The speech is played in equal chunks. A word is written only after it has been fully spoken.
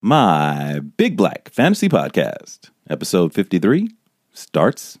My Big Black Fantasy Podcast, episode 53,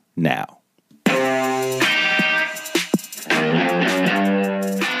 starts now.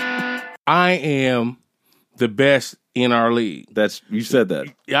 I am the best in our league. You said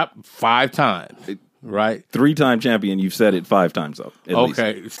that. Yep, 5 times, right? 3-time champion, you've said it 5 times, though.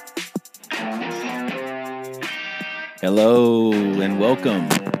 Okay. Hello and welcome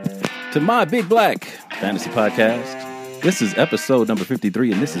to My Big Black Fantasy Podcast. This is episode number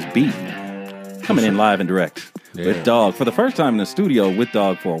 53, and this is B, coming in live and direct with Dog for the first time in the studio with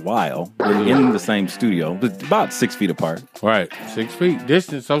Dog for a while. We're in the same studio, but about 6 feet apart. Right, 6 feet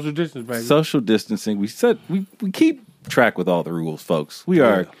distance, social distance, baby. Social distancing. We keep track with all the rules, folks. We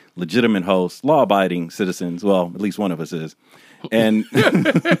are legitimate hosts, law-abiding citizens. Well, at least one of us is. And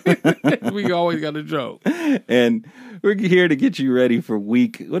we always got a joke. And we're here to get you ready for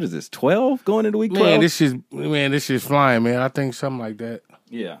week, what is this, 12? Going into week 12? This is flying, man. I think something like that.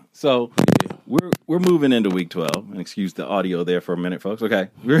 Yeah. So we're moving into week 12. And excuse the audio there for a minute, folks. Okay.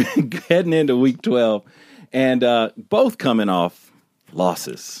 We're heading into week 12. And both coming off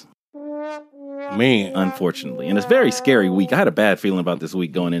losses. Man. Unfortunately. And it's a very scary week. I had a bad feeling about this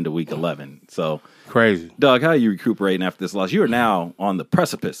week going into week 11. So crazy. Doug, how are you recuperating after this loss? You are now on the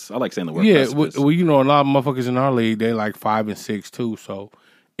precipice. I like saying the word precipice. Well, you know, a lot of motherfuckers in our league, they like 5 and 6 too, so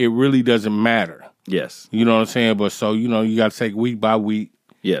it really doesn't matter. Yes. You know what I'm saying? But so, you know, you got to take week by week.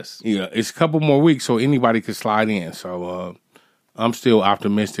 Yes. Yeah, it's a couple more weeks, so anybody could slide in. So I'm still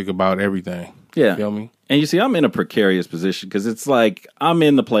optimistic about everything. Yeah. You feel me? And you see, I'm in a precarious position because it's like I'm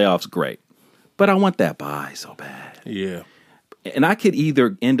in the playoffs, great. But I want that bye so bad. Yeah. And I could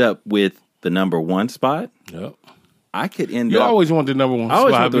either end up with the number 1 spot. Yep. I could end up. You up. always want the number 1 spot. I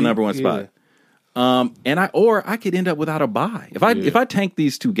always want the number 1 spot. Or I could end up without a bye. If I tank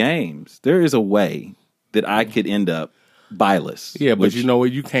these 2 games, there is a way that I could end up bye-less. Yeah, but you know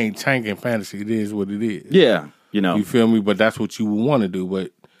what? You can't tank in fantasy. It is what it is. Yeah, you know. You feel me? But that's what you would want to do.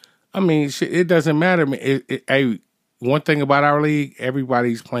 But I mean, shit, it doesn't matter. Hey, one thing about our league,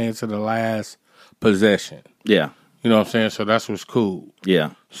 everybody's playing to the last possession. Yeah. You know what I'm saying? So that's what's cool.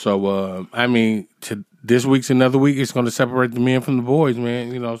 Yeah. So, I mean, this week's another week. It's going to separate the men from the boys,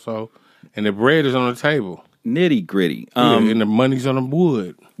 man. You know, so, and the bread is on the table. Nitty gritty. And the money's on the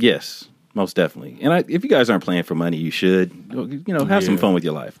wood. Yes, most definitely. And if you guys aren't playing for money, you should. You know, have some fun with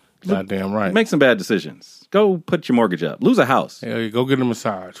your life. Goddamn right. Make some bad decisions. Go put your mortgage up. Lose a house. Hell yeah, go get a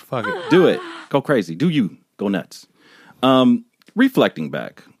massage. Fuck it. Do it. Go crazy. Do you. Go nuts. Reflecting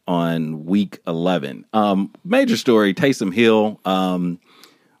back on week 11. Major story, Taysom Hill.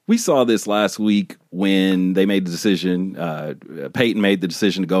 We saw this last week when they made the decision. Peyton made the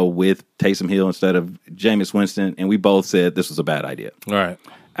decision to go with Taysom Hill instead of Jameis Winston, and we both said this was a bad idea. All right.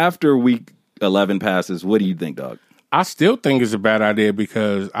 After week 11 passes, what do you think, Dog? I still think it's a bad idea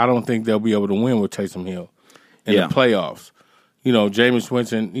because I don't think they'll be able to win with Taysom Hill in the playoffs. You know, Jameis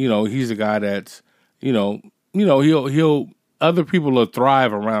Winston, you know, he's a guy that's, he'll other people will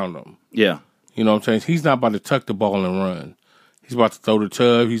thrive around him. Yeah. You know what I'm saying? He's not about to tuck the ball and run. He's about to throw the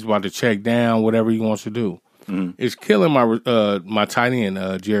tub. He's about to check down, whatever he wants to do. Mm-hmm. It's killing my tight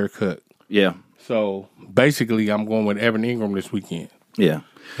end, Jared Cook. Yeah. So, basically, I'm going with Evan Ingram this weekend. Yeah.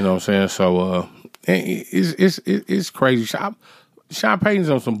 You know what I'm saying? So, it's crazy. Sean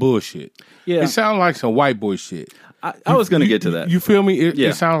Payton's on some bullshit. Yeah. It sounds like some white boy shit. I was going to get to that. You feel me?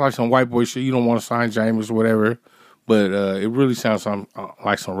 It sounds like some white boy shit. You don't want to sign Jameis or whatever. But it really sounds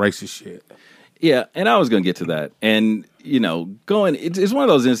like some racist shit. Yeah, and I was going to get to that. And, you know, it's one of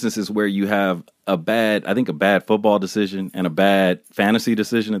those instances where you have a bad football decision and a bad fantasy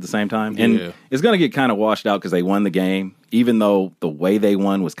decision at the same time. And it's going to get kind of washed out because they won the game. Even though the way they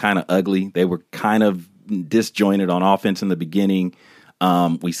won was kind of ugly. They were kind of disjointed on offense in the beginning.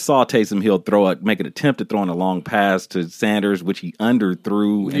 We saw Taysom Hill make an attempt to throw in a long pass to Sanders, which he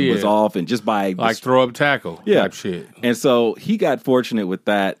underthrew and was off, and just by throw up tackle type shit. And so he got fortunate with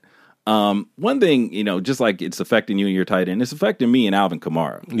that. One thing, you know, just like it's affecting you and your tight end, it's affecting me and Alvin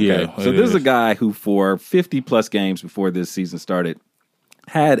Kamara. Okay? Yeah. So this is a guy who, for 50 plus games before this season started,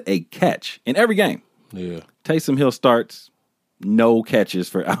 had a catch in every game. Yeah. Taysom Hill starts, no catches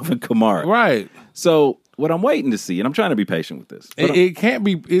for Alvin Kamara. Right. So what I'm waiting to see, and I'm trying to be patient with this. It can't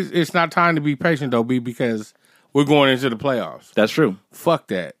be. It's not time to be patient though, B, because we're going into the playoffs. That's true. Fuck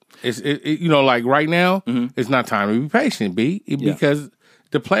that. You know, like right now, it's not time to be patient, B, because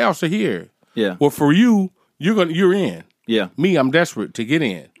the playoffs are here. Yeah. Well, for you, you're in. Yeah. Me, I'm desperate to get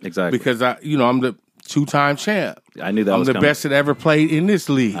in. Exactly. Because I'm the 2-time champ. I knew that was coming. I'm the best that ever played in this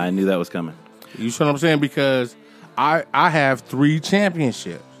league. I knew that was coming. You see what I'm saying? Because I have 3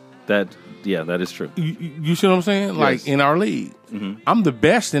 championships. That Yeah, that is true. You see what I'm saying? Yes. Like in our league. Mm-hmm. I'm the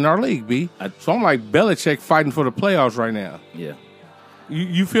best in our league, B. So I'm like Belichick fighting for the playoffs right now. Yeah.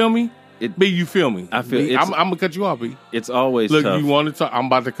 You feel me? B, you feel me? I feel B, I'm going to cut you off, B. It's always Look, tough. You want to talk? I'm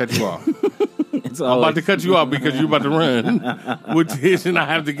about to cut you off. I'm about to cut you off because you're about to run with this, and I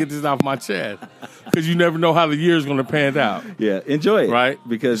have to get this off my chest because you never know how the year is going to pan out. Yeah, enjoy it. Right?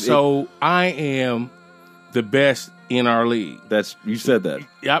 Because I am the best in our league. You said that.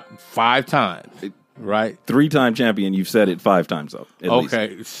 Yep, 5 times. Right? 3-time champion. You've said it 5 times, though.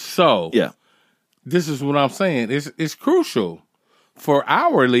 Okay, so yeah, this is what I'm saying. It's crucial for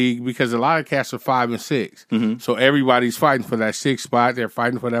our league because a lot of cats are 5 and 6. Mm-hmm. So everybody's fighting for that 6th spot. They're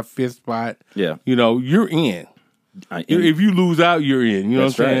fighting for that 5th spot. Yeah. You're in. If you lose out, you're in. You know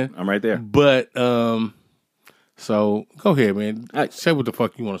what I'm saying? I'm right there. But, so go ahead, man. Say what the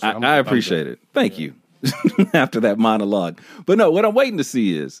fuck you want to say. I appreciate it. Thank you. After that monologue. But no, what I'm waiting to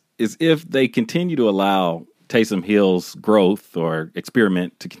see is if they continue to allow Taysom Hill's growth or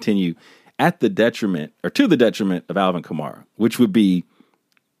experiment to continue at the detriment or to the detriment of Alvin Kamara, which would be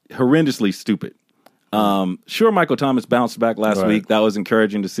horrendously stupid. Sure, Michael Thomas bounced back last week. That was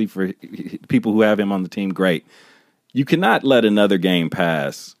encouraging to see for people who have him on the team. Great. You cannot let another game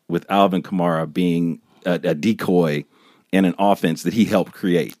pass with Alvin Kamara being a decoy in an offense that he helped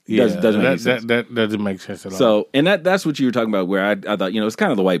create. Doesn't make sense. That doesn't make sense at all. So, and that's what you were talking about where I thought, it's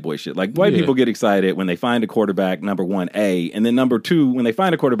kind of the white boy shit. Like, white people get excited when they find a quarterback, number 1A, and then number 2, when they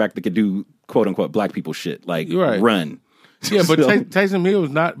find a quarterback that could do, quote-unquote, black people shit, like run. Yeah, but Taysom Hill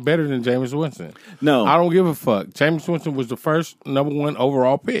is not better than Jameis Winston. No. I don't give a fuck. Jameis Winston was the first number 1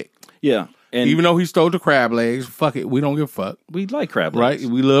 overall pick. Yeah. And even though he stole the crab legs, fuck it, we don't give a fuck. We like crab legs. Right?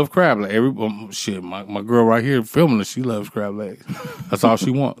 We love crab legs. My girl right here filming this, she loves crab legs. That's all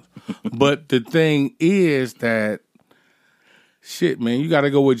she wants. But the thing is that, shit, man, you got to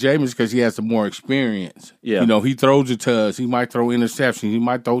go with Jameis because he has some more experience. Yeah. He throws the tubs. He might throw interceptions. He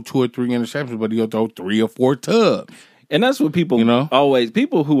might throw 2 or 3 interceptions, but he'll throw 3 or 4 tubs. And that's what people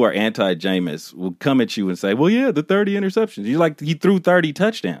people who are anti-Jameis will come at you and say, well, yeah, the 30 interceptions. He threw 30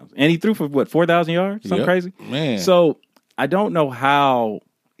 touchdowns. And he threw for, 4,000 yards? Something crazy? Man. So I don't know how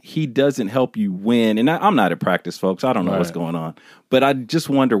he doesn't help you win. And I'm not at practice, folks. I don't know what's going on. But I just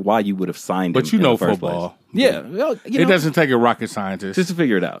wonder why you would have signed him in the first football. place. Yeah. Well, it doesn't take a rocket scientist. Just to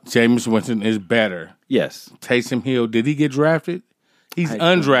figure it out. Jameis Winston is better. Yes. Taysom Hill, did he get drafted? He's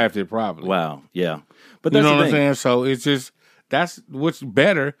undrafted probably. Wow. Yeah. But that's you know what I'm saying? So it's just, that's what's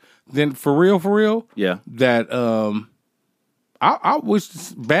better than for real. Yeah. That I wish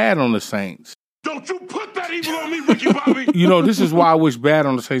bad on the Saints. Don't you put that evil on me, Ricky Bobby. This is why I wish bad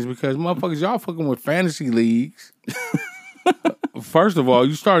on the Saints because motherfuckers, y'all fucking with fantasy leagues. First of all,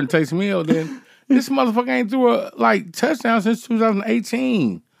 you starting Taysom Hill, then this motherfucker ain't threw a touchdown since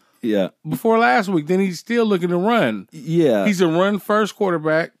 2018. Yeah. Before last week, then he's still looking to run. Yeah. He's a run first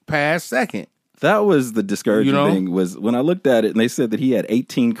quarterback, pass second. That was the discouraging thing was when I looked at it and they said that he had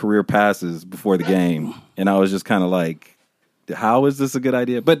 18 career passes before the game. And I was just kind of like, how is this a good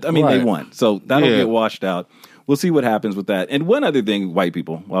idea? But, I mean, they won. So that'll get washed out. We'll see what happens with that. And one other thing, white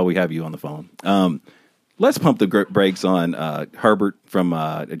people, while we have you on the phone, let's pump the brakes on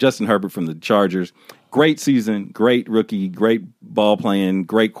Justin Herbert from the Chargers. Great season, great rookie, great ball playing,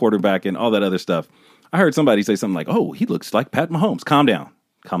 great quarterback, and all that other stuff. I heard somebody say something like, oh, he looks like Pat Mahomes. Calm down.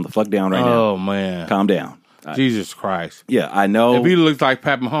 Calm the fuck down right now. Oh, man. Calm down. Jesus Christ. Yeah, I know. If he looked like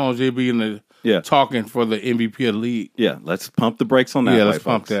Pat Mahomes, he'd be in the talking for the MVP of the league. Yeah, let's pump the brakes on that. Yeah, let's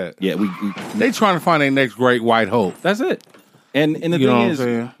pump that. Yeah, they trying to find their next great white hope. That's it. And the thing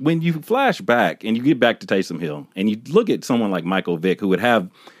is, when you flash back and you get back to Taysom Hill and you look at someone like Michael Vick who would have,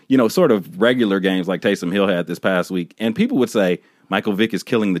 sort of regular games like Taysom Hill had this past week, and people would say Michael Vick is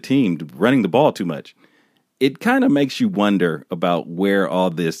killing the team, running the ball too much. It kind of makes you wonder about where all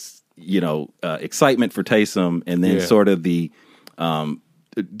this, excitement for Taysom and then sort of the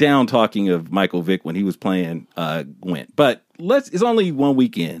down talking of Michael Vick when he was playing went. But it's only one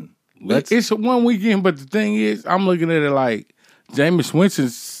weekend. It's one weekend, but the thing is, I'm looking at it like Jameis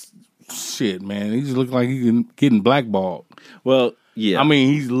Winston's shit, man. He's looking like he's getting blackballed. Well, yeah. I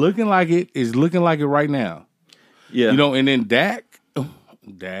mean, he's looking like it. Is looking like it right now. Yeah. And then Dak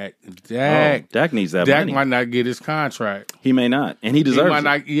needs that money. Dak might not get his contract. He may not, and he deserves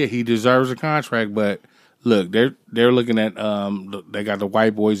it. He deserves a contract, but look, they're looking at they got the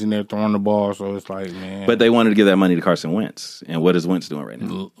white boys in there throwing the ball, so it's like, man. But they wanted to give that money to Carson Wentz, and what is Wentz doing right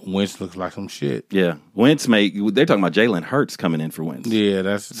now? Wentz looks like some shit. Yeah, Wentz they're talking about Jalen Hurts coming in for Wentz.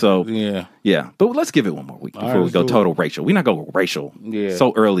 Yeah, yeah. But let's give it one more week before we go total racial. We're not going racial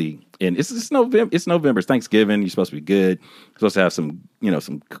so early, and it's November. It's November. It's Thanksgiving. You're supposed to be good. You're supposed to have some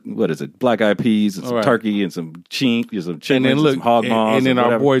what is it? Black eyed peas and some turkey and some chitlins and some hog maws. And then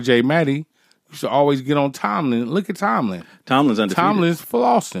our boy Jay Matty used to always get on Tomlin. Look at Tomlin. Tomlin's undefeated. Tomlin's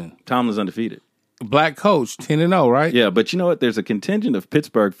flossing. Tomlin's undefeated. Black coach, 10-0, right? Yeah, but you know what? There's a contingent of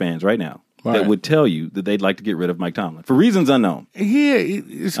Pittsburgh fans right now that would tell you that they'd like to get rid of Mike Tomlin for reasons unnknown. Yeah,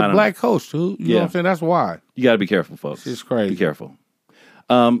 it's a black coach, dude. You know what I'm saying? That's why. You got to be careful, folks. It's crazy. Be careful.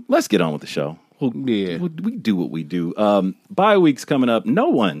 Let's get on with the show. We do what we do. Bye week's coming up. No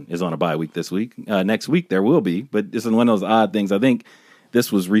one is on a bye week this week. Next week there will be, but this is one of those odd things. I think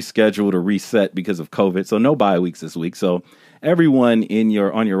this was rescheduled or reset because of COVID, so no bye weeks this week. So everyone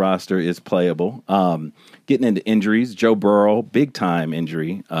on your roster is playable. Getting into injuries, Joe Burrow, big time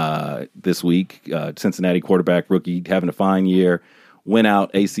injury this week. Cincinnati quarterback rookie having a fine year, went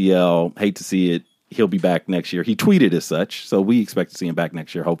out ACL. Hate to see it. He'll be back next year. He tweeted as such, so we expect to see him back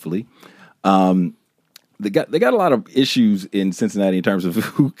next year, hopefully. They got a lot of issues in Cincinnati in terms of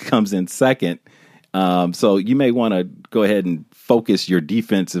who comes in second. So you may want to go ahead and focus your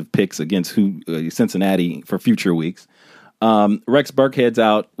defensive picks against Cincinnati for future weeks. Rex Burkhead's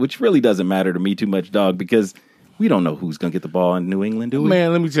out, which really doesn't matter to me too much, dog, because we don't know who's going to get the ball in New England, do we?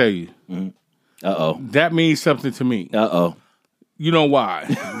 Man, let me tell you. Mm-hmm. Uh-oh. That means something to me. Uh-oh. You know why?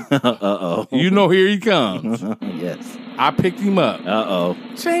 Uh-oh. You know here he comes. Yes. I picked him up. Uh-oh.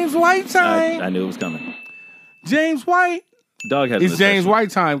 James White time. I knew it was coming. James White. Dog has It's James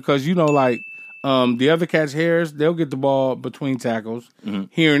White time because, the other cats' hairs, they'll get the ball between tackles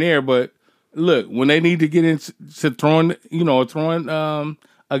here and there. But look, when they need to get into throwing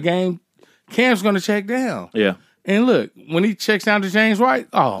a game, Cam's going to check down. Yeah. And look, when he checks down to James White,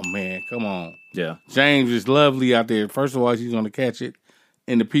 oh, man, come on. Yeah. James is lovely out there. First of all, he's going to catch it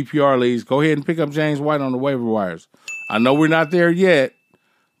in the PPR leagues. Go ahead and pick up James White on the waiver wires. I know we're not there yet,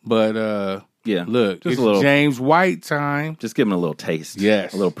 but yeah, look, it's James White time. Just give him a little taste.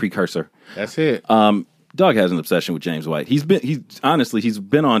 Yes. A little precursor. That's it. Doug has an obsession with James White. He's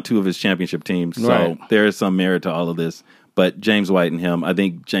been on two of his championship teams, so there is some merit to all of this. But James White and him, I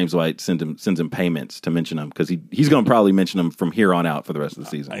think James White sends him payments to mention him because he's going to probably mention him from here on out for the rest of the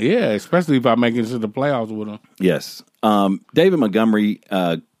season. Yeah, especially if I make it to the playoffs with him. Yes. David Montgomery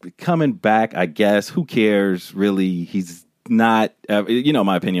coming back, I guess. Who cares, really? He's not,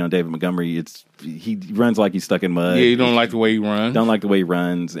 my opinion on David Montgomery. He runs like he's stuck in mud. Yeah, you don't like the way he runs. Don't like the way he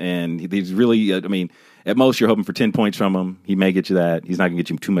runs. And he's really, at most you're hoping for 10 points from him. He may get you that. He's not going to get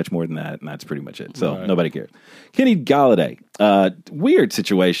you too much more than that. And that's pretty much it. So nobody cares. Kenny Golladay, weird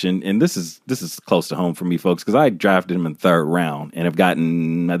situation. And this is close to home for me, folks, because I drafted him in the third round and have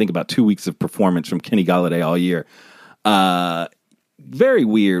gotten, I think, about 2 weeks of performance from Kenny Golladay all year. Very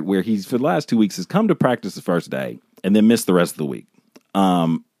weird where he's, for the last 2 weeks, has come to practice the first day and then missed the rest of the week.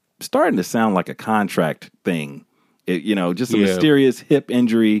 Starting to sound like a contract thing. Just a mysterious hip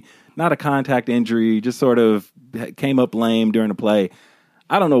injury, not a contact injury, just sort of came up lame during the play.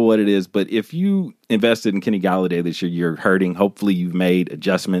 I don't know what it is, but if you invested in Kenny Golladay this year, you're hurting. Hopefully you've made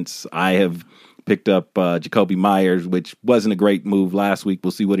adjustments. I have picked up Jacoby Myers, which wasn't a great move last week.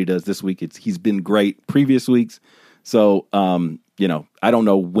 We'll see what he does this week. He's been great previous weeks. So, I don't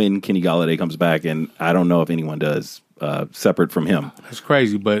know when Kenny Golladay comes back, and I don't know if anyone does separate from him. That's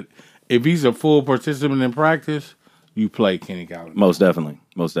crazy, but if he's a full participant in practice, you play Kenny Golladay. Most definitely.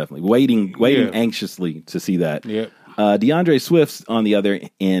 Waiting anxiously to see that. Yep. DeAndre Swift, on the other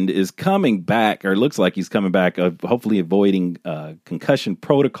end, is coming back, or looks like he's coming back, hopefully avoiding concussion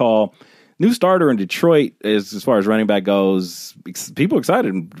protocol. New starter in Detroit, as far as running back goes. People are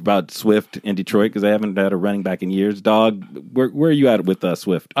excited about Swift in Detroit because they haven't had a running back in years. Dog, where are you at with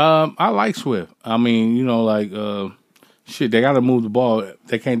Swift? I like Swift. I mean, they got to move the ball.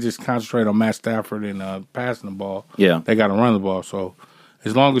 They can't just concentrate on Matt Stafford and passing the ball. Yeah. They got to run the ball. So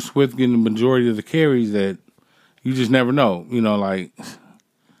as long as Swift getting the majority of the carries, that you just never know.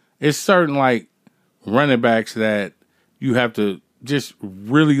 It's certain running backs that you have to just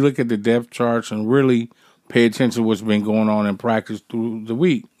really look at the depth charts and really pay attention to what's been going on in practice through the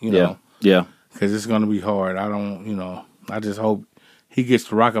week, Yeah. Because it's going to be hard. I just hope he gets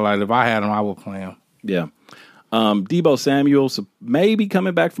to rocket light. If I had him, I would play him. Yeah. Deebo Samuel maybe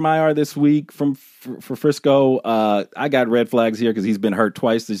coming back from IR this week for Frisco. I got red flags here because he's been hurt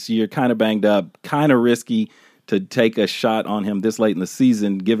twice this year, kind of banged up, kind of risky to take a shot on him this late in the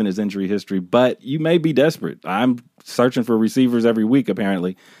season, given his injury history. But you may be desperate. I'm searching for receivers every week,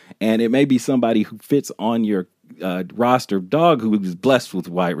 apparently, and it may be somebody who fits on your roster. Dog, who is blessed with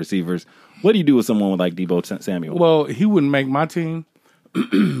wide receivers. What do you do with someone like Deebo Samuel? Well, he wouldn't make my team,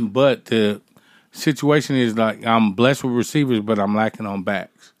 but the situation is like I'm blessed with receivers, but I'm lacking on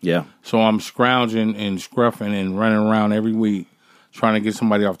backs. Yeah. So I'm scrounging and scruffing and running around every week trying to get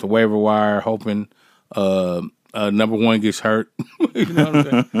somebody off the waiver wire, hoping number one gets hurt. You know what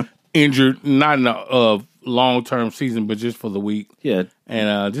I'm saying? Injured, not in a long-term season, but just for the week. Yeah.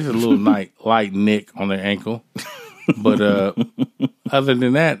 And just a little light nick on their ankle. But other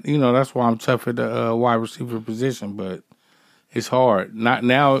than that, that's why I'm tough at the wide receiver position. But it's hard. Not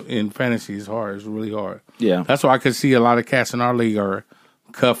now in fantasy. It's hard. It's really hard. Yeah. That's why I could see a lot of cats in our league are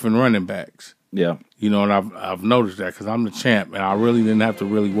cuffing running backs. Yeah. And I've noticed that because I'm the champ, and I really didn't have to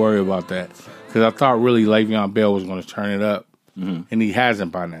really worry about that because I thought really Le'Veon Bell was going to turn it up, and he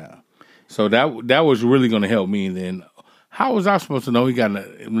hasn't by now. So that was really going to help me. And then how was I supposed to know he got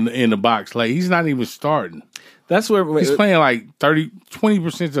in the box late? He's not even starting. That's where he's playing like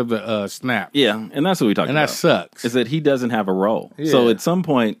 20% of the snap. Yeah, and that's what we talked about. And that sucks. Is that he doesn't have a role. Yeah. So at some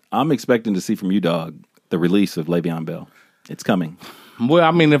point, I'm expecting to see from you, dog, the release of Le'Veon Bell. It's coming. Well,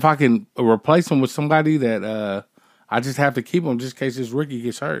 I mean, if I can replace him with somebody that I just have to keep him just in case this rookie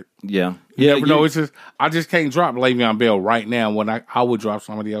gets hurt. Yeah. You never know. It's just I just can't drop Le'Veon Bell right now when I would drop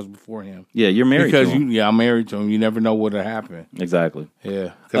somebody else before him. Yeah, you're married to him. I'm married to him. You never know what'll happen. Exactly.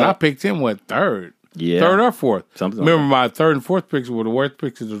 Yeah. Because I picked him, third? Yeah. Third or fourth. Remember, like my third and fourth picks were the worst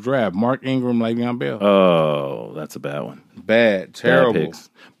picks of the draft. Mark Ingram, Le'Veon Bell. Oh, that's a bad one. Bad. Terrible. Bad picks.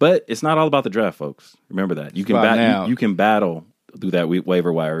 But it's not all about the draft, folks. Remember that. You can battle through that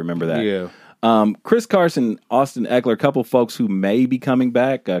waiver wire. Remember that. Yeah. Chris Carson, Austin Eckler, a couple folks who may be coming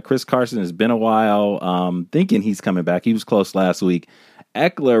back. Chris Carson has been a while thinking he's coming back. He was close last week.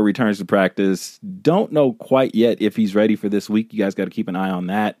 Eckler returns to practice. Don't know quite yet if he's ready for this week. You guys got to keep an eye on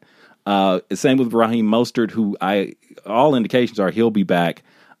that. Same with Raheem Mostert, who all indications are he'll be back.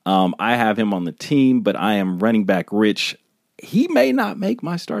 I have him on the team, but I am running back rich. He may not make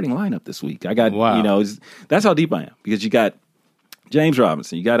my starting lineup this week. That's how deep I am because you got James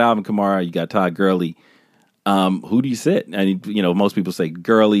Robinson, you got Alvin Kamara, you got Todd Gurley. Who do you sit? And most people say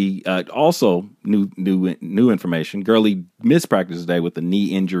Gurley. Also, new information. Gurley missed practice today with a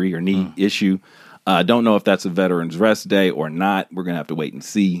knee injury or knee issue. Don't know if that's a veteran's rest day or not. We're gonna have to wait and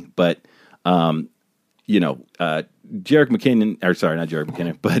see. But Jerick McKinnon, or sorry, not Jerick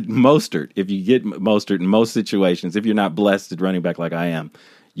McKinnon, but Mostert. If you get Mostert in most situations, if you're not blessed at running back like I am,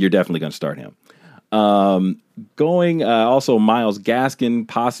 you're definitely going to start him. Also Myles Gaskin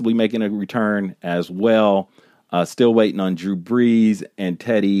possibly making a return as well. Still waiting on Drew Brees and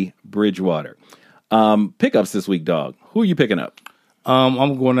Teddy Bridgewater. Pickups this week, dog. Who are you picking up?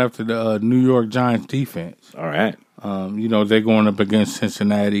 I'm going after the New York Giants defense. All right. They're going up against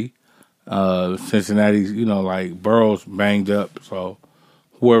Cincinnati. Cincinnati's, like Burrow's banged up, so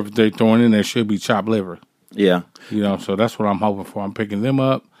whoever they're throwing in there should be chopped liver. Yeah. So that's what I'm hoping for. I'm picking them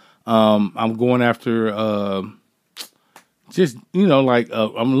up. I'm going after I'm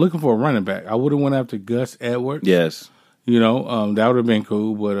looking for a running back. I would have went after Gus Edwards. Yes. That would have been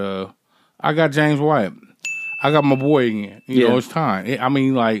cool, but I got James White. I got my boy again. It's time.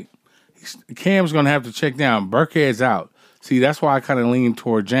 Cam's going to have to check down. Burkhead's out. See, that's why I kind of lean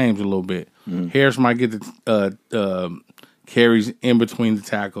toward James a little bit. Mm-hmm. Harris might get the carries in between the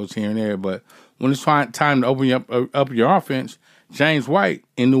tackles here and there, but when it's time to open up your offense, James White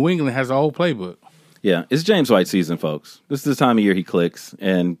in New England has a whole playbook. Yeah, it's James White season, folks. This is the time of year he clicks,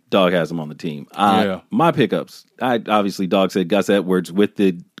 and Dog has him on the team. My pickups, obviously, Dog said Gus Edwards with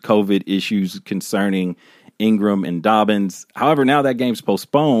the COVID issues concerning Ingram and Dobbins. However, now that game's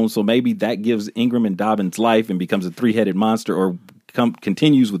postponed, so maybe that gives Ingram and Dobbins life and becomes a three-headed monster, or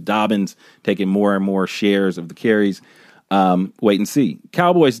continues with Dobbins taking more and more shares of the carries. Wait and see.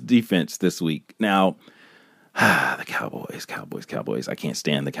 Cowboys defense this week. Now, the Cowboys. I can't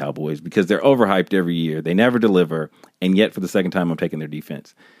stand the Cowboys because they're overhyped every year. They never deliver, and yet for the second time I'm taking their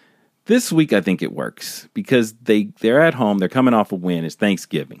defense. This week, I think it works because they're at home. They're coming off a win. It's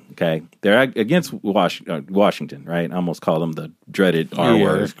Thanksgiving, okay? They're against Washington, right? I almost call them the dreaded R word.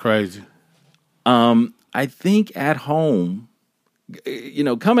 Yeah, that's crazy. I think at home,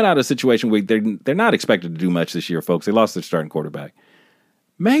 coming out of a situation where they're not expected to do much this year, folks. They lost their starting quarterback.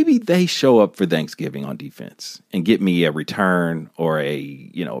 Maybe they show up for Thanksgiving on defense and get me a return or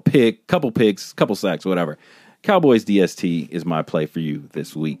a pick, couple picks, couple sacks, whatever. Cowboys DST is my play for you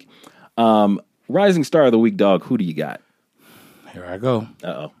this week. Rising star of the week, dog. Who do you got? Here I go.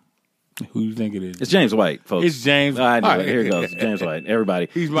 Uh-oh. Who you think it is? It's James White, folks. It's James. I know. Here it goes. James White. Everybody.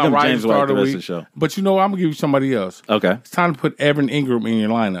 He's my rising star of the week. Show. But you know what? I'm going to give you somebody else. Okay. It's time to put Evan Ingram in your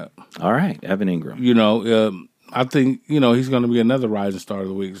lineup. All right. Evan Ingram. You know, I think, you know, he's going to be another rising star of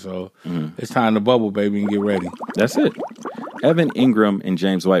the week. So it's time to bubble, baby, and get ready. That's it. Evan Ingram and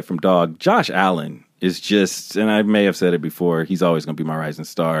James White from Dog. Josh Allen is just, and I may have said it before, he's always going to be my rising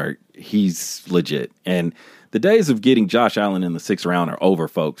star. He's legit. And the days of getting Josh Allen in the 6th round are over,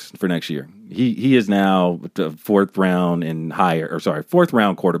 folks, for next year. He is now the 4th round and higher, or sorry, 4th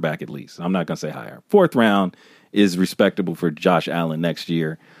round quarterback at least. I'm not going to say higher. 4th round is respectable for Josh Allen next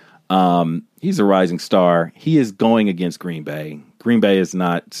year. He's a rising star. He is going against Green Bay. Green Bay is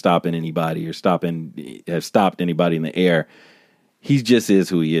not stopping anybody or has stopped anybody in the air. He just is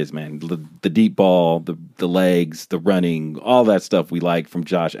who he is, man. The deep ball, the legs, the running, all that stuff we like from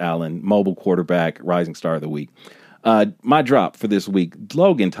Josh Allen, mobile quarterback, rising star of the week. My drop for this week,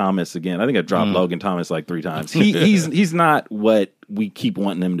 Logan Thomas again. I think I dropped Logan Thomas like 3 times. He's not what we keep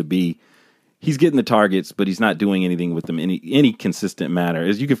wanting him to be. He's getting the targets, but he's not doing anything with them in any consistent manner.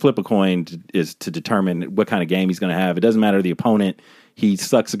 As you can flip a coin to determine what kind of game he's going to have. It doesn't matter the opponent. He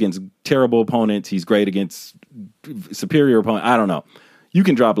sucks against terrible opponents. He's great against superior opponents. I don't know. You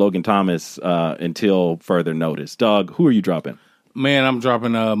can drop Logan Thomas until further notice. Dog, who are you dropping? Man, I'm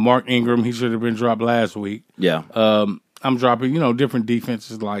dropping Mark Ingram. He should have been dropped last week. Yeah. I'm dropping, different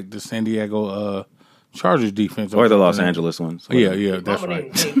defenses like the San Diego Chargers defense. Or the Los Angeles ones. Yeah, that's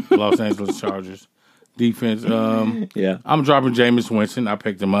right. Los Angeles Chargers defense. Yeah. I'm dropping Jameis Winston. I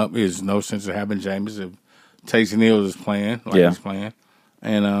picked him up. There's no sense of having Jameis if Taysom Hill is playing like he's playing.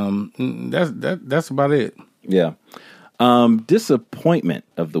 And that's about it. Yeah. Disappointment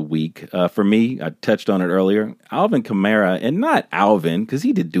of the week. For me, I touched on it earlier. Alvin Kamara, and not Alvin, because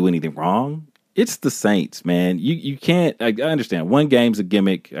he didn't do anything wrong. It's the Saints, man. You can't, I understand. One game's a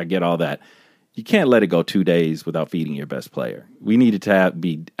gimmick. I get all that. You can't let it go 2 days without feeding your best player. We needed to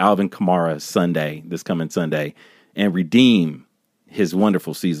be Alvin Kamara Sunday, this coming Sunday, and redeem his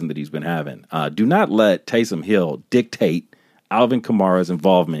wonderful season that he's been having. Do not let Taysom Hill dictate Alvin Kamara's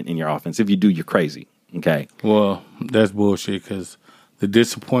involvement in your offense. If you do, you're crazy. Okay. Well, that's bullshit because the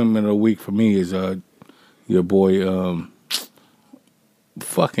disappointment of the week for me is your boy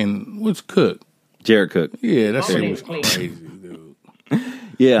what's Cook? Jared Cook. Yeah, that shit was crazy, dude.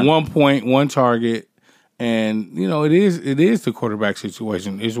 Yeah. 1 point, 1 target, and it is the quarterback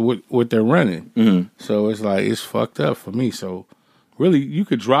situation. It's what they're running. Mm-hmm. So it's like it's fucked up for me. So really, you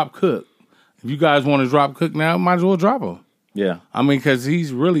could drop Cook. If you guys want to drop Cook now, might as well drop him. Yeah. I mean, because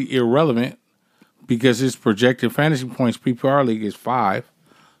he's really irrelevant because his projected fantasy points PPR league is 5.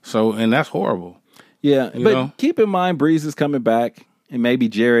 So, and that's horrible. Yeah, but keep in mind Breeze is coming back. And maybe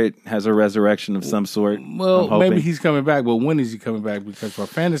Jared has a resurrection of some sort. Well, maybe he's coming back, but when is he coming back? Because for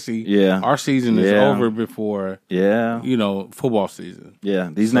fantasy, our season is over before football season. Yeah,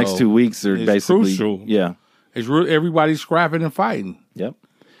 these next 2 weeks are basically crucial. Yeah, it's everybody's scrapping and fighting. Yep.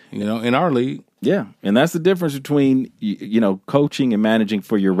 In our league. Yeah, and that's the difference between coaching and managing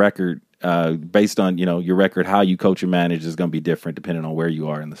for your record. Based on your record, how you coach and manage is going to be different depending on where you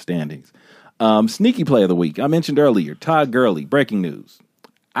are in the standings. Sneaky play of the week. I mentioned earlier, Todd Gurley, breaking news,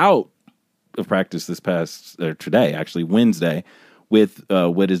 out of practice today, actually Wednesday, with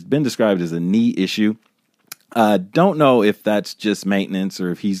what has been described as a knee issue. Don't know if that's just maintenance or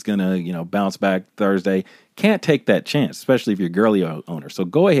if he's going to, bounce back Thursday. Can't take that chance, especially if you're a Gurley owner. So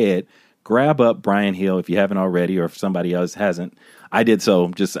go ahead, grab up Brian Hill if you haven't already or if somebody else hasn't. I did so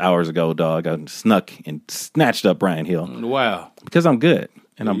just hours ago, dog. I snuck and snatched up Brian Hill. Wow. Because I'm good.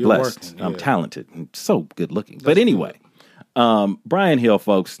 And I'm blessed. Working, yeah. I'm talented and so good looking. But anyway, Brian Hill,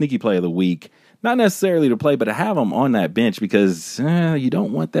 folks, sneaky play of the week. Not necessarily to play, but to have him on that bench because you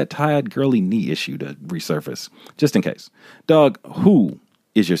don't want that Todd Gurley knee issue to resurface, just in case. Dog, who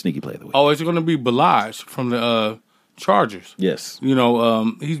is your sneaky play of the week? Oh, it's going to be Balaj from the Chargers. Yes. He's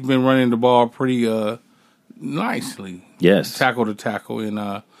been running the ball pretty nicely. Yes. Tackle to tackle.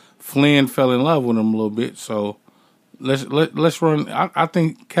 And Flynn fell in love with him a little bit, so... Let's run. I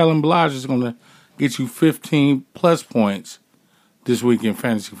think Kellen Balaj is going to get you 15+ points this week in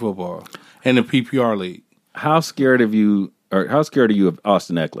fantasy football and the PPR league. How scared are you of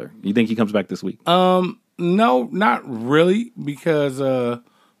Austin Eckler? You think he comes back this week? No, not really, because I'm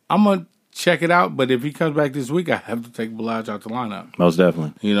gonna check it out. But if he comes back this week, I have to take Balaj out the lineup. Most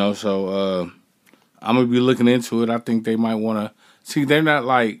definitely. So I'm gonna be looking into it. I think they might want to see. They're not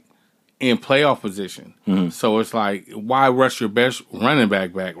like in playoff position. Mm-hmm. So it's like, why rush your best running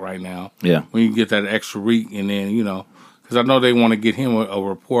back right now? Yeah. When you get that extra week and then, because I know they want to get him a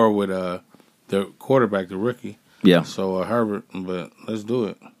rapport with the quarterback, the rookie. Yeah. So Herbert, but let's do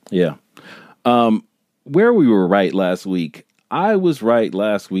it. Yeah. Where we were right last week, I was right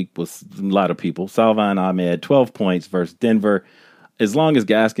last week with a lot of people. Salvon Ahmed, 12 points versus Denver. As long as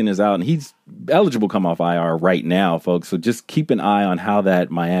Gaskin is out, and he's eligible to come off IR right now, folks. So just keep an eye on how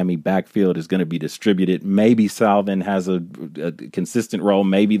that Miami backfield is going to be distributed. Maybe Salvon has a consistent role.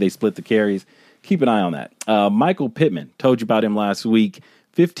 Maybe they split the carries. Keep an eye on that. Michael Pittman, told you about him last week.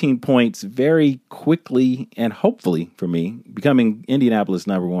 15 points very quickly and hopefully for me, becoming Indianapolis'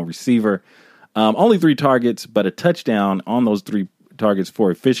 #1 receiver. Only 3 targets, but a touchdown on those 3 targets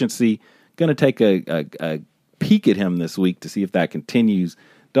for efficiency. Going to take a peek at him this week to see if that continues.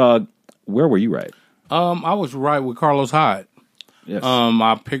 Dog, where were you right? I was right with Carlos Hyde. Yes.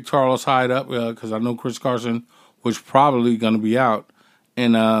 I picked Carlos Hyde up because I know Chris Carson was probably going to be out.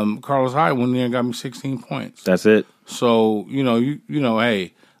 And Carlos Hyde went in there and got me 16 points. That's it. So, you know,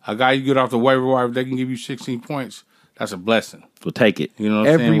 hey, a guy you get off the waiver wire, if they can give you 16 points, that's a blessing. We'll take it. You know what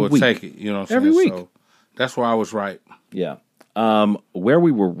I'm saying? We'll take it. You know what I'm saying? Every week. So that's where I was right. Yeah. Where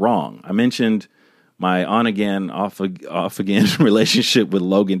we were wrong, I mentioned my on-again, off-again relationship with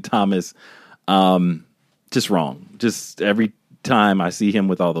Logan Thomas. Just wrong. Just every time I see him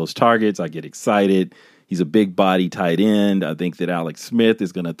with all those targets, I get excited. He's a big body tight end. I think that Alex Smith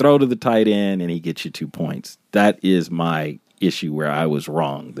is going to throw to the tight end, and he gets you 2 points. That is my issue where I was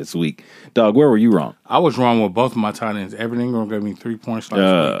wrong this week. Dog, where were you wrong? I was wrong with both of my tight ends. Evan Ingram gave me 3 points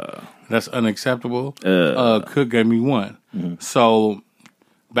last week. That's unacceptable. Cook gave me 1. Mm-hmm. So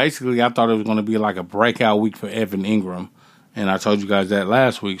basically, I thought it was going to be like a breakout week for Evan Ingram, and I told you guys that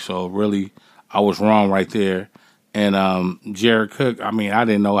last week. So really, I was wrong right there. And Jared Cook, I mean, I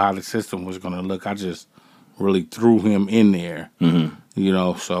didn't know how the system was going to look. I just really threw him in there, you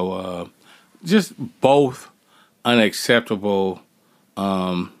know. So just both unacceptable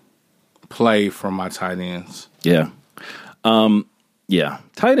play from my tight ends. Yeah. Yeah.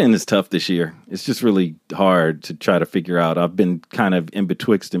 Tight end is tough this year. It's just really hard to try to figure out. I've been kind of in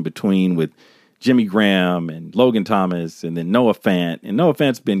between with Jimmy Graham and Logan Thomas and then Noah Fant. And Noah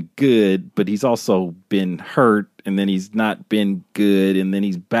Fant's been good, but he's also been hurt, and then he's not been good, and then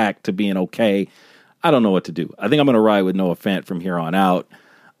he's back to being okay. I don't know what to do. I think I'm going to ride with Noah Fant from here on out.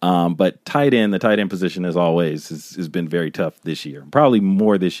 But the tight end position, as always, has been very tough this year. Probably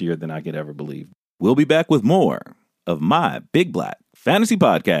more this year than I could ever believe. We'll be back with more of my Big Black Fantasy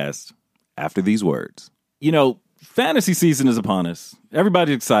Podcast after these words. You know, fantasy season is upon us.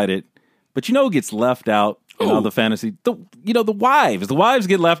 Everybody's excited. But you know who gets left out in all the fantasy? The wives. The wives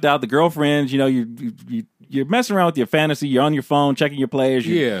get left out. The girlfriends, you know, you're messing around with your fantasy. You're on your phone, checking your players.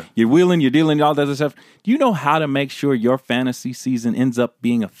 You're wheeling, you're dealing, all that other stuff. Do you know how to make sure your fantasy season ends up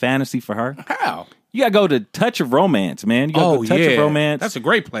being a fantasy for her? How? You got to go to Touch of Romance, man. You got to Touch of Romance. That's a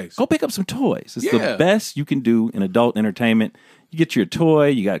great place. Go pick up some toys. It's the best you can do in adult entertainment. You get your toy.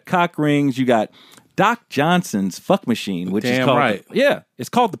 You got cock rings. You got Doc Johnson's fuck machine, which is called it's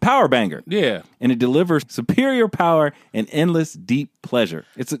called the Power Banger. Yeah, and it delivers superior power and endless deep pleasure.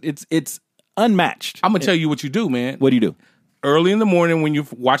 It's unmatched. I'm gonna tell you what you do, man. What do you do? Early in the morning when you're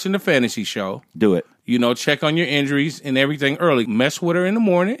watching the fantasy show, do it. You know, check on your injuries and everything early. Mess with her in the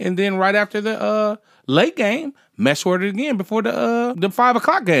morning, and then right after the late game, mess with her again before the 5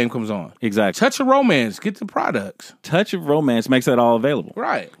 o'clock game comes on. Exactly. Touch of Romance. Get the products. Touch of Romance makes that all available.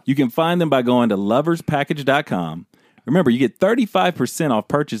 Right. You can find them by going to loverspackage.com. Remember, you get 35% off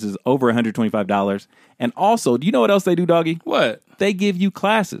purchases over $125. And also, do you know what else they do, doggy? What? They give you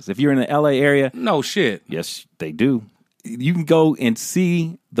classes. If you're in the LA area. No shit. Yes, they do. You can go and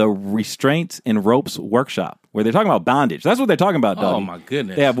see the Restraints and Ropes workshop where they're talking about bondage. That's what they're talking about, doggy. Oh, my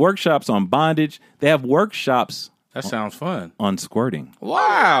goodness. They have workshops on bondage. They have workshops. That sounds fun. On squirting.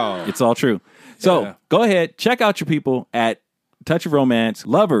 Wow. It's all true. So go ahead, check out your people at Touch of Romance,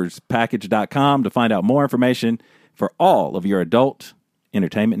 loverspackage.com to find out more information for all of your adult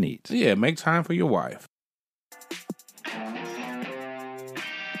entertainment needs. Yeah, make time for your wife.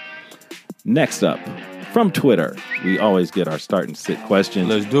 Next up, from Twitter, we always get our start and sit questions.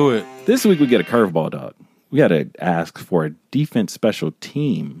 Let's do it. This week we get a curveball, dog. We got to ask for a defense special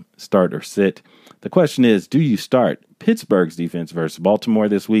team start or sit. The question is, do you start Pittsburgh's defense versus Baltimore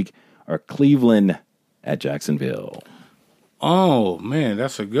this week or Cleveland at Jacksonville? Oh, man,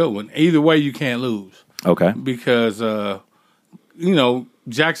 that's a good one. Either way, you can't lose. Okay. Because, you know,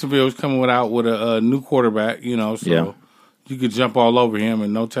 Jacksonville's coming out with a new quarterback, you know, so you could jump all over him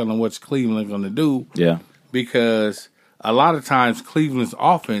and no telling what's Cleveland going to do. Yeah. Because a lot of times Cleveland's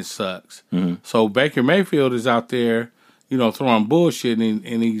offense sucks. Mm-hmm. So Baker Mayfield is out there, you know, throwing bullshit and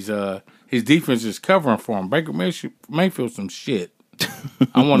he's his defense is covering for him. Baker Mayfield's some shit.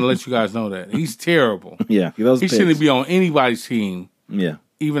 I want to let you guys know that. He's terrible. Yeah. He shouldn't be on anybody's team. Yeah.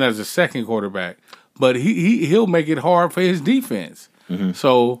 Even as a second quarterback. But he'll make it hard for his defense. Mm-hmm.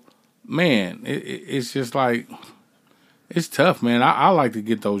 So, man, it's just like, it's tough, man. I like to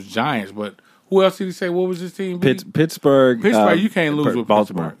get those Giants, but who else did he say? What was his team? Pittsburgh. Pittsburgh, you can't lose with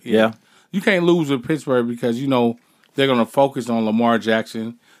Baltimore. Pittsburgh. Yeah. You can't lose with Pittsburgh because, they're going to focus on Lamar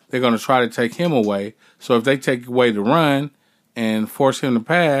Jackson. They're going to try to take him away. So if they take away the run and force him to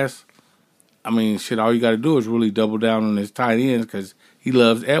pass, all you got to do is really double down on his tight ends because he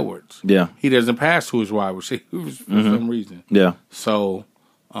loves Edwards. Yeah. He doesn't pass to his wide receivers for some reason. Yeah. So,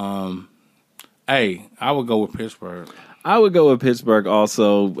 I would go with Pittsburgh. I would go with Pittsburgh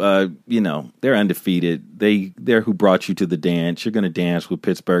also. They're undefeated. They're who brought you to the dance. You're going to dance with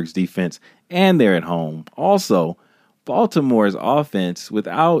Pittsburgh's defense, and they're at home. Also, Baltimore's offense,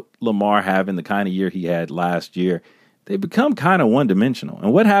 without Lamar having the kind of year he had last year, they become kind of one-dimensional.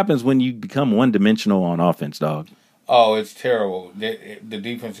 And what happens when you become one-dimensional on offense, dog? Oh, it's terrible. The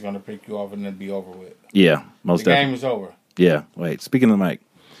defense is going to pick you off and then be over with. Yeah, most definitely. The game is over. Yeah. Wait, speaking of the mic.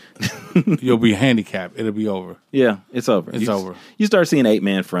 You'll be handicapped. It'll be over. Yeah, it's over. It's over. You start seeing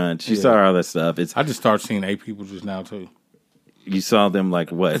 8-man fronts. You saw all that stuff. I just started seeing 8 people just now, too. You saw them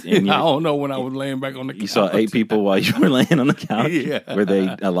like what? I don't know when I was laying back on the couch. You saw 8 people while you were laying on the couch? Yeah. Were they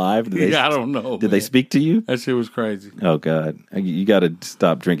alive? I don't know. Did they speak to you? That shit was crazy. Oh, God. You got to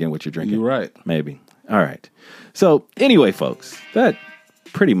stop drinking what you're drinking. You're right. Maybe. All right. So, anyway, folks, that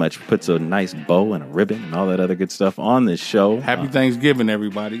pretty much puts a nice bow and a ribbon and all that other good stuff on this show. Happy Thanksgiving,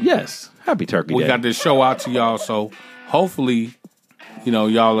 everybody. Yes. Happy Turkey Day. We got this show out to y'all, so hopefully,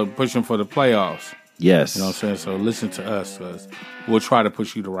 y'all are pushing for the playoffs. Yes. You know what I'm saying? So listen to us, because we'll try to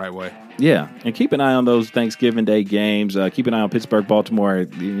push you the right way. Yeah. And keep an eye on those Thanksgiving Day games. Keep an eye on Pittsburgh, Baltimore,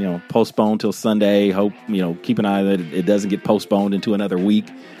 postponed till Sunday. Hope, keep an eye that it doesn't get postponed into another week,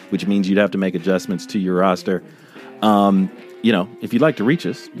 which means you'd have to make adjustments to your roster. If you'd like to reach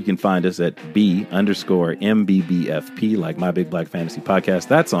us, you can find us at B_MBBFP, like My Big Black Fantasy Podcast.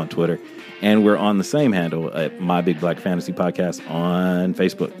 That's on Twitter. And we're on the same handle at My Big Black Fantasy Podcast on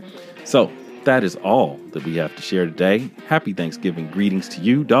Facebook. So that is all that we have to share today. Happy Thanksgiving greetings to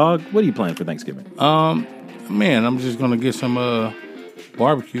you, dog. What are you planning for Thanksgiving? Man, I'm just going to get some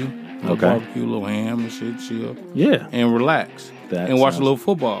barbecue. Okay. Barbecue, a little ham and shit, chill. Yeah. And relax. And watch a little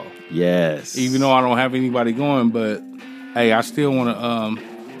football. Yes. Even though I don't have anybody going, but hey, I still want to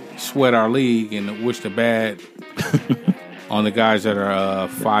sweat our league and wish the bad on the guys that are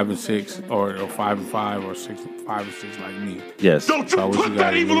 5-6 or 5-5 or 5-6 like me. Yes. Don't you put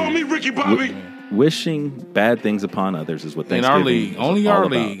that evil on me, Ricky Bobby. Wishing bad things upon others is what Thanksgiving in our league. Only our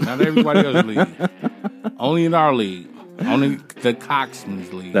league, not everybody else's league. Only in our league. Only the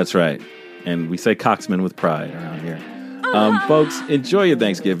Coxman's league. That's right. And we say Coxman with pride around here. Folks, enjoy your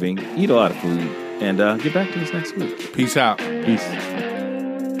Thanksgiving. Eat a lot of food. And get back to us next week. Peace out. Peace.